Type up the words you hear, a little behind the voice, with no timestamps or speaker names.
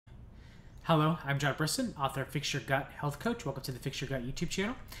Hello, I'm John Brisson, author of Fix Your Gut Health Coach. Welcome to the Fix Your Gut YouTube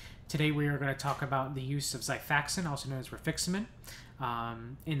channel. Today we are going to talk about the use of Xifaxan, also known as Rifaximin,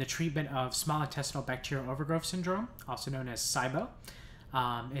 in the treatment of small intestinal bacterial overgrowth syndrome, also known as SIBO.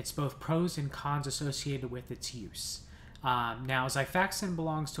 It's both pros and cons associated with its use. Now, Xifaxan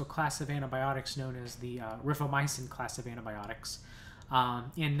belongs to a class of antibiotics known as the Rifamycin class of antibiotics.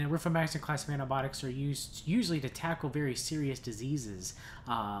 And the Rifamycin class of antibiotics are used usually to tackle very serious diseases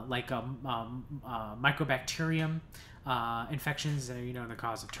like mycobacterium infections, the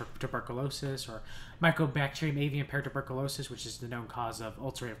cause of tuberculosis, or Mycobacterium avium paratuberculosis, which is the known cause of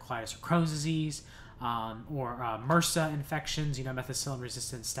ulcerative colitis or Crohn's disease, or MRSA infections,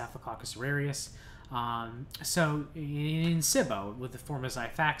 methicillin-resistant Staphylococcus aureus. So in SIBO with the form of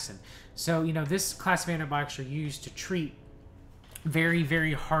Xifaxan. So, this class of antibiotics are used to treat very,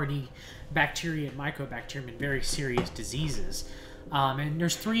 very hardy bacteria and mycobacterium in very serious diseases. And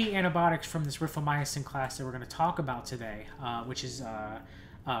there's three antibiotics from this Rifamycin class that we're going to talk about today, which is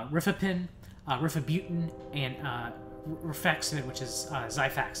Rifapin, Rifabutin, and Rifaximin, which is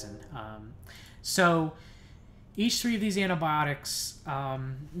Xifaxan. So each three of these antibiotics,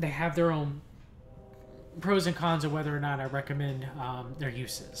 they have their own pros and cons of whether or not I recommend their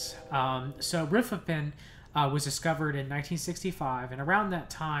uses. So Rifapin was discovered in 1965, and around that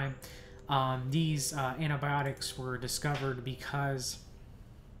time, these antibiotics were discovered because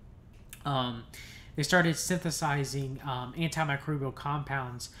they started synthesizing antimicrobial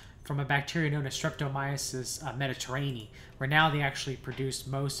compounds from a bacteria known as Streptomyces mediterraneae, where now they actually produce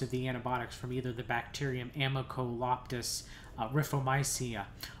most of the antibiotics from either the bacterium Amycolopsis rifamycin,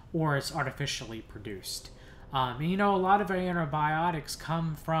 or it's artificially produced. And a lot of antibiotics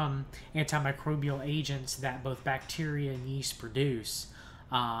come from antimicrobial agents that both bacteria and yeast produce.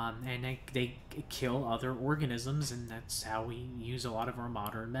 And they kill other organisms, and that's how we use a lot of our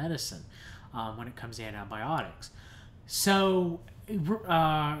modern medicine when it comes to antibiotics. So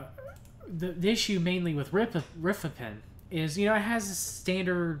the issue mainly with Rifapin is, it has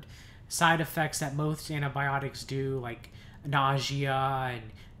standard side effects that most antibiotics do, like nausea and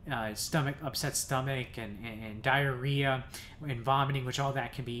upset stomach and diarrhea and vomiting, which all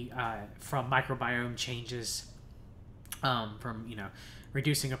that can be from microbiome changes, from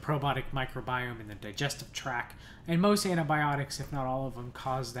reducing a probiotic microbiome in the digestive tract. And most antibiotics, if not all of them,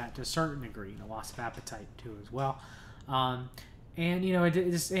 cause that to a certain degree, loss of appetite too as well. And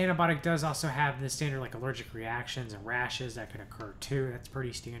this antibiotic does also have the standard like allergic reactions and rashes that can occur too. That's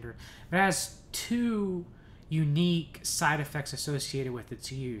pretty standard. But it has two unique side effects associated with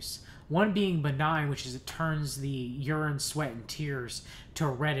its use. One being benign, which is it turns the urine, sweat, and tears to a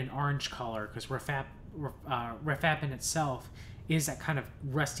red and orange color, because Rifapin itself is that kind of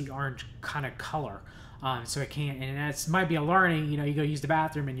rusty orange kind of color. So it can't, and that might be alarming. You go use the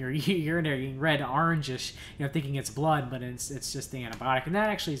bathroom and you're getting red orangish, thinking it's blood, but it's just the antibiotic, and that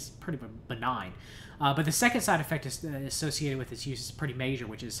actually is pretty benign. But the second side effect associated with its use is pretty major,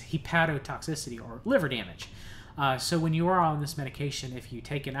 which is hepatotoxicity or liver damage. So when you are on this medication, if you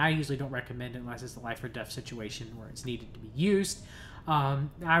take it, I usually don't recommend it unless it's a life or death situation where it's needed to be used.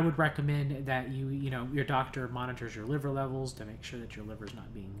 I would recommend that your doctor monitors your liver levels to make sure that your liver is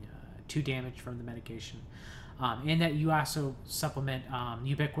not being too damaged from the medication. And that you also supplement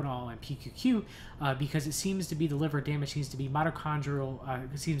ubiquinol and PQQ because it seems to be the liver damage seems to be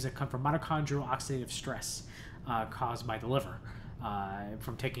mitochondrial. It seems to come from mitochondrial oxidative stress caused by the liver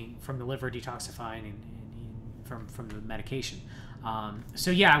from the liver detoxifying and from the medication. So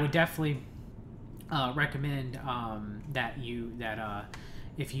yeah, I would definitely recommend that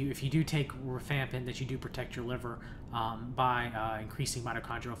if you do take rifampin, that you do protect your liver by increasing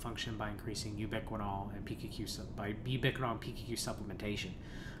mitochondrial function, by increasing ubiquinol and PQQ supplementation,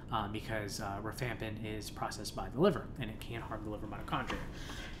 because rifampin is processed by the liver and it can harm the liver mitochondria.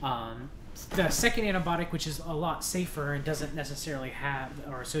 The second antibiotic, which is a lot safer and doesn't necessarily have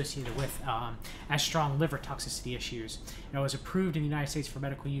or associated with as strong liver toxicity issues, was approved in the United States for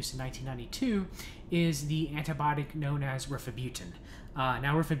medical use in 1992, is the antibiotic known as Rifabutin.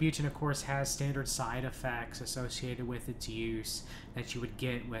 Now, Rifabutin, of course, has standard side effects associated with its use that you would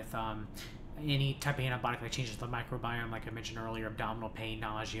get with any type of antibiotic that changes the microbiome, like I mentioned earlier, abdominal pain,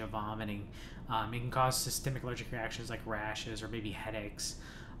 nausea, vomiting. It can cause systemic allergic reactions like rashes or maybe headaches.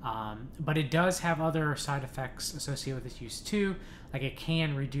 But it does have other side effects associated with its use too, like it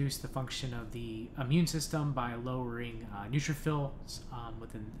can reduce the function of the immune system by lowering neutrophils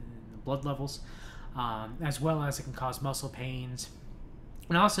within the blood levels, as well as it can cause muscle pains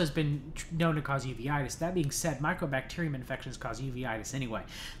and also has been known to cause uveitis. That being said, mycobacterium infections cause uveitis anyway.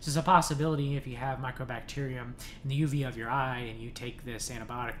 So it's a possibility if you have mycobacterium in the uvea of your eye and you take this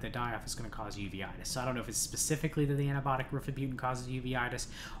antibiotic, the die-off is going to cause uveitis. So I don't know if it's specifically that the antibiotic Rifabutin causes uveitis,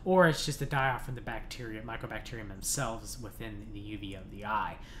 or it's just a die-off from the bacteria, mycobacterium themselves within the uvea of the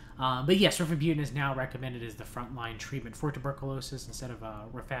eye. But yes, Rifabutin is now recommended as the frontline treatment for tuberculosis instead of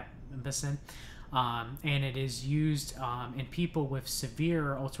Rifamycin. And it is used in people with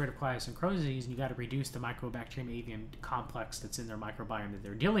severe ulcerative colitis and Crohn's disease, and you got to reduce the mycobacterium avium complex that's in their microbiome that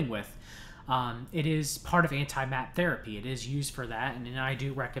they're dealing with. It is part of anti-MAP therapy. It is used for that, and I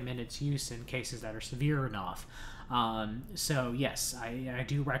do recommend its use in cases that are severe enough. So yes, I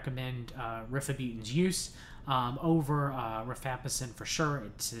do recommend Rifabutin's use over Rifampin for sure.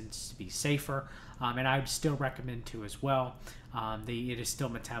 It tends to be safer, and I would still recommend to as well. It is still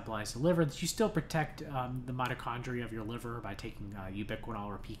metabolized in the liver. You still protect the mitochondria of your liver by taking ubiquinol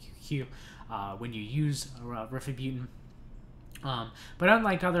or PQQ when you use Rifabutin. But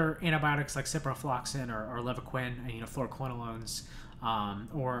unlike other antibiotics like ciprofloxacin or levaquin, fluoroquinolones,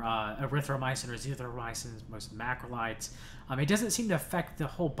 or erythromycin or azithromycin, most macrolides, it doesn't seem to affect the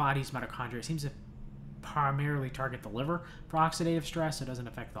whole body's mitochondria. It seems to primarily target the liver for oxidative stress. It doesn't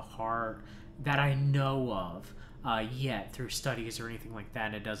affect the heart that I know of yet through studies or anything like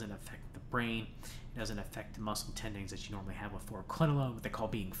that. It doesn't affect the brain. It doesn't affect the muscle tendons that you normally have with fluoroquinolone, what they call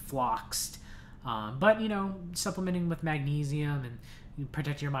being floxed. But supplementing with magnesium and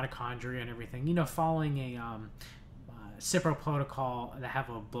protecting your mitochondria and everything. Following a Cipro protocol that have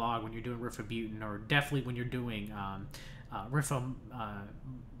a blog when you're doing Rifabutin, or definitely when you're doing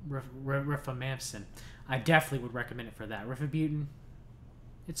Rifamycin, I definitely would recommend it for that. Rifabutin,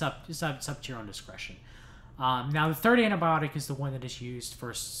 it's up to your own discretion. Now, the third antibiotic is the one that is used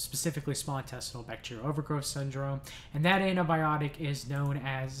for specifically small intestinal bacterial overgrowth syndrome, and that antibiotic is known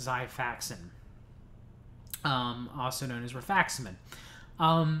as Xifaxan, also known as Rifaximin.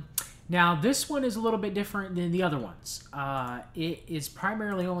 Now, this one is a little bit different than the other ones. It is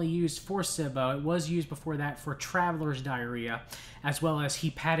primarily only used for SIBO. It was used before that for traveler's diarrhea, as well as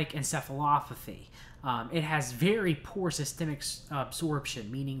hepatic encephalopathy. It has very poor systemic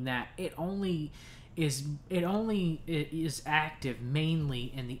absorption, meaning that it only is active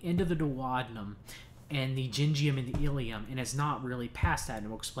mainly in the end of the duodenum and the gingium and the ileum, and it's not really past that, and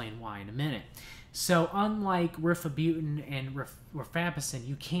we'll explain why in a minute. So unlike Rifabutin and Rifampin,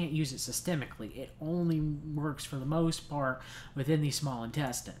 you can't use it systemically. It only works for the most part within the small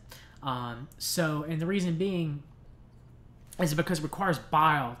intestine. And the reason being is because it requires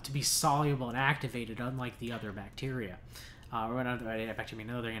bile to be soluble and activated, unlike the other bacteria, or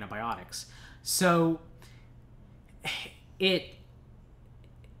other antibiotics. So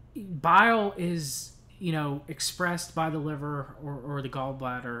bile is expressed by the liver or the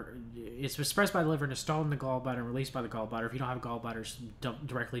gallbladder. It's expressed by the liver and installed in the gallbladder and released by the gallbladder. If you don't have a gallbladder, it's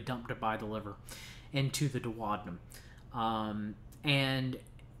directly dumped by the liver into the duodenum. And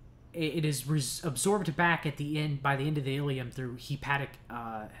it is absorbed back at the end, by the end of the ileum, through hepatic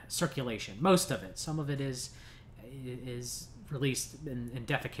circulation. Most of it. Some of it is released in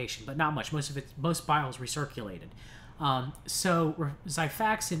defecation, but not much. Most bile is recirculated. So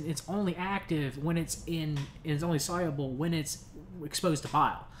Xifaxan, it's only active when it's only soluble when it's exposed to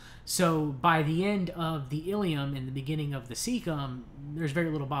bile. So by the end of the ileum and the beginning of the cecum, there's very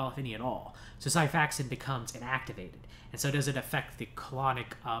little bile, if any at all. So Xifaxan becomes inactivated, and so does it affect the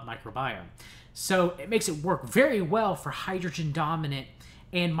colonic microbiome. So it makes it work very well for hydrogen dominant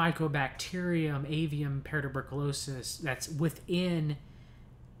and Mycobacterium avium paratuberculosis that's within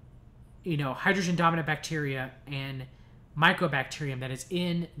hydrogen dominant bacteria and Mycobacterium that is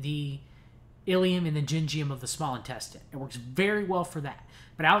in the ileum and the gingium of the small intestine. It works very well for that.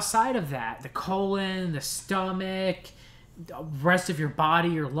 But outside of that, the colon, the stomach, the rest of your body,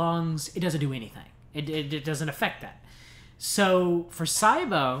 your lungs, it doesn't do anything. It doesn't affect that. So for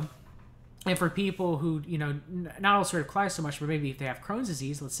SIBO, and for people who, not ulcerative colitis so much, but maybe if they have Crohn's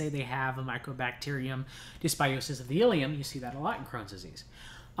disease, let's say they have a Mycobacterium dysbiosis of the ileum, you see that a lot in Crohn's disease.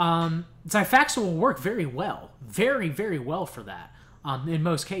 Xifaxan will work very well, very, very well for that in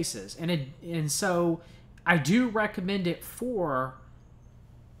most cases. And so I do recommend it for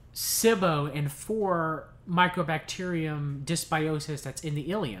SIBO and for Mycobacterium dysbiosis that's in the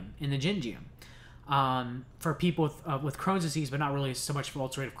ileum, in the gingium. For people with Crohn's disease, but not really so much for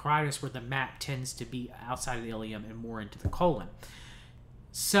ulcerative colitis, where the MAP tends to be outside of the ileum and more into the colon.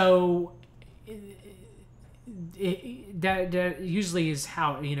 So that usually is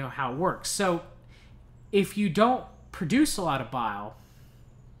how it works. So if you don't produce a lot of bile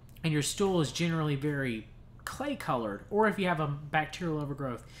and your stool is generally very clay colored, or if you have a bacterial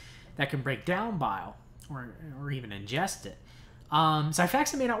overgrowth that can break down bile or even ingest it,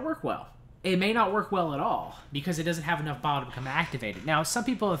 Xifaxan may not work well. It may not work well at all because it doesn't have enough bile to become activated. Now, some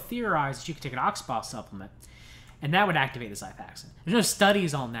people have theorized that you could take an oxbol supplement and that would activate the Xifaxan. There's no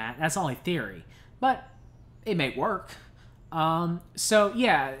studies on that. That's only theory. But it may work. So,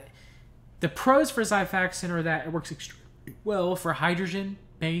 yeah, the pros for Xifaxan are that it works extremely well for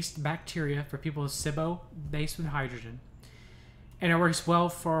hydrogen-based bacteria, for people with SIBO based with hydrogen. And it works well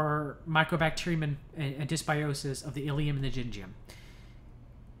for mycobacterium and dysbiosis of the ileum and the gingium.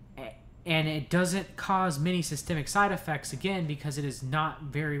 And it doesn't cause many systemic side effects, again, because it is not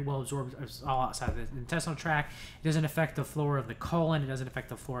very well absorbed all outside of the intestinal tract. It doesn't affect the flora of the colon. It doesn't affect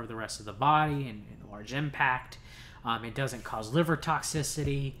the flora of the rest of the body in large impact. It doesn't cause liver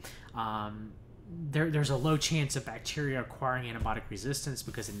toxicity. There's a low chance of bacteria acquiring antibiotic resistance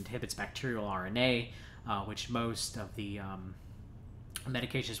because it inhibits bacterial RNA, which most of the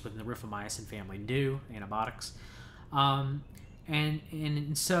medications within the Rifamycin family do, antibiotics.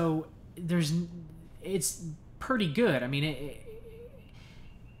 And so it's pretty good. I mean,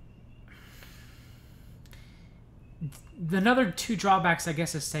 the other two drawbacks, I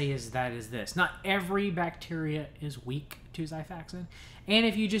guess, to say is this. Not every bacteria is weak to Xifaxan. And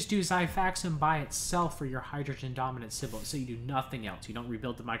if you just do Xifaxan by itself for your hydrogen-dominant SIBO, so you do nothing else, you don't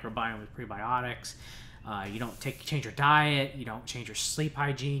rebuild the microbiome with prebiotics, you don't change your diet, you don't change your sleep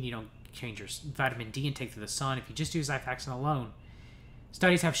hygiene, you don't change your vitamin D intake through the sun. If you just do Xifaxan alone,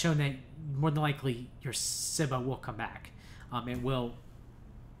 studies have shown that more than likely your SIBO will come back. It will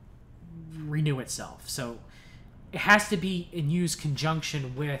renew itself. So it has to be in use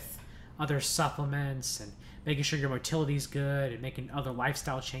conjunction with other supplements and making sure your motility is good and making other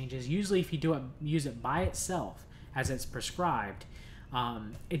lifestyle changes. Usually if you use it by itself as it's prescribed,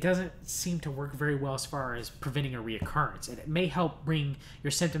 it doesn't seem to work very well as far as preventing a reoccurrence. It may help bring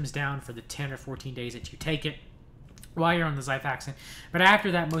your symptoms down for the 10 or 14 days that you take it while you're on the Xifaxan. But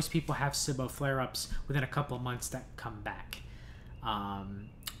after that, most people have SIBO flare-ups within a couple of months that come back.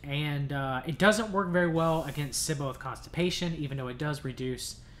 It doesn't work very well against SIBO with constipation, even though it does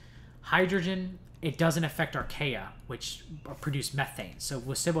reduce hydrogen. It doesn't affect archaea, which produce methane. So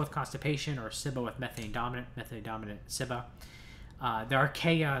with SIBO with constipation or SIBO with methane-dominant SIBO, the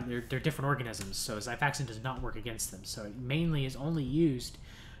archaea, they're different organisms, so Xifaxan does not work against them. So it mainly is only used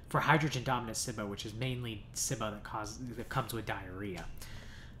for hydrogen-dominant SIBO, which is mainly SIBO that comes with diarrhea.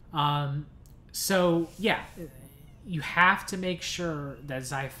 So yeah, you have to make sure that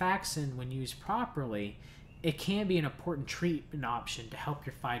Xifaxan, when used properly, it can be an important treatment option to help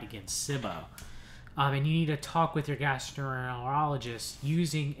your fight against SIBO. And you need to talk with your gastroenterologist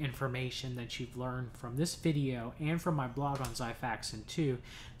using information that you've learned from this video and from my blog on Xifaxan too,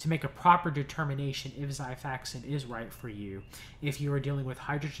 to make a proper determination if Xifaxan is right for you. If you are dealing with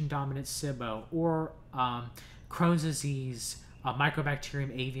hydrogen-dominant SIBO or Crohn's disease,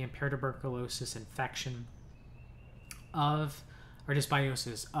 Mycobacterium avium paratuberculosis infection or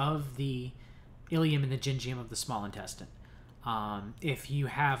dysbiosis of the ileum and the gingium of the small intestine. If you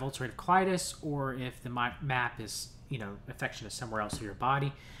have ulcerative colitis, or if the MAP is, infection is somewhere else in your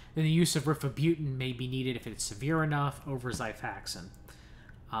body, then the use of Rifabutin may be needed if it's severe enough over Xifaxan.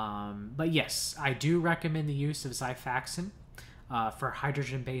 But yes, I do recommend the use of Xifaxan for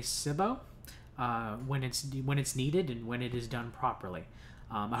hydrogen-based SIBO when it's needed and when it is done properly.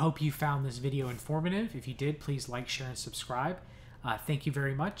 I hope you found this video informative. If you did, please like, share, and subscribe. Thank you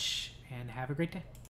very much, and have a great day.